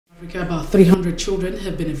About 300 children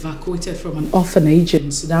have been evacuated from an orphanage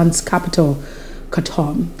in Sudan's capital,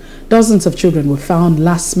 Khartoum. Dozens of children were found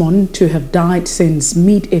last month to have died since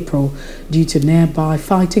mid-April due to nearby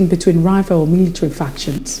fighting between rival military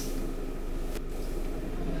factions.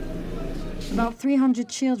 About 300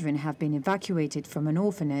 children have been evacuated from an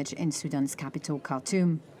orphanage in Sudan's capital,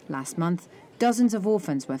 Khartoum. Last month, dozens of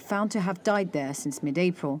orphans were found to have died there since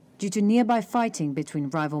mid-April due to nearby fighting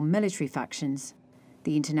between rival military factions.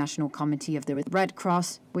 The International Committee of the Red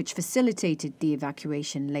Cross, which facilitated the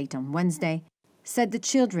evacuation late on Wednesday, said the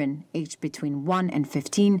children, aged between 1 and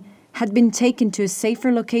 15, had been taken to a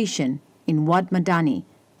safer location in Wad Madani,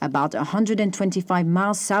 about 125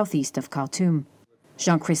 miles southeast of Khartoum.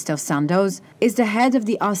 Jean-Christophe Sandoz is the head of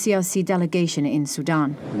the RCRC delegation in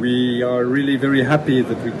Sudan. We are really very happy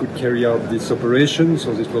that we could carry out this operation,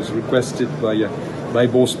 so this was requested by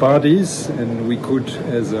both parties, and we could,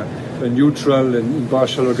 as a neutral and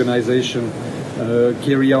impartial organization,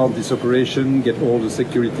 carry out this operation, get all the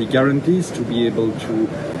security guarantees to be able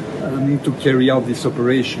to carry out this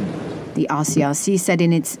operation. The RCRC said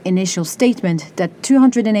in its initial statement that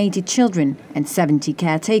 280 children and 70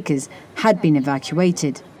 caretakers had been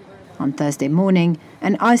evacuated. On Thursday morning,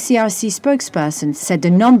 an RCRC spokesperson said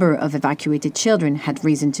the number of evacuated children had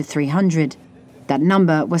risen to 300. That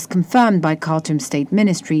number was confirmed by Khartoum State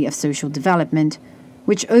Ministry of Social Development,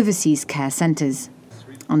 which oversees care centers.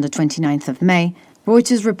 On the 29th of May,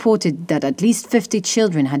 Reuters reported that at least 50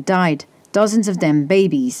 children had died, dozens of them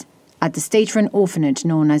babies, at the state-run orphanage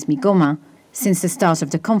known as Migoma since the start of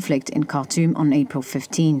the conflict in Khartoum on April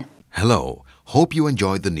 15. Hello, hope you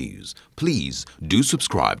enjoyed the news. Please do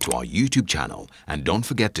subscribe to our YouTube channel and don't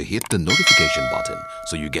forget to hit the notification button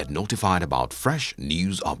so you get notified about fresh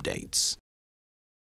news updates.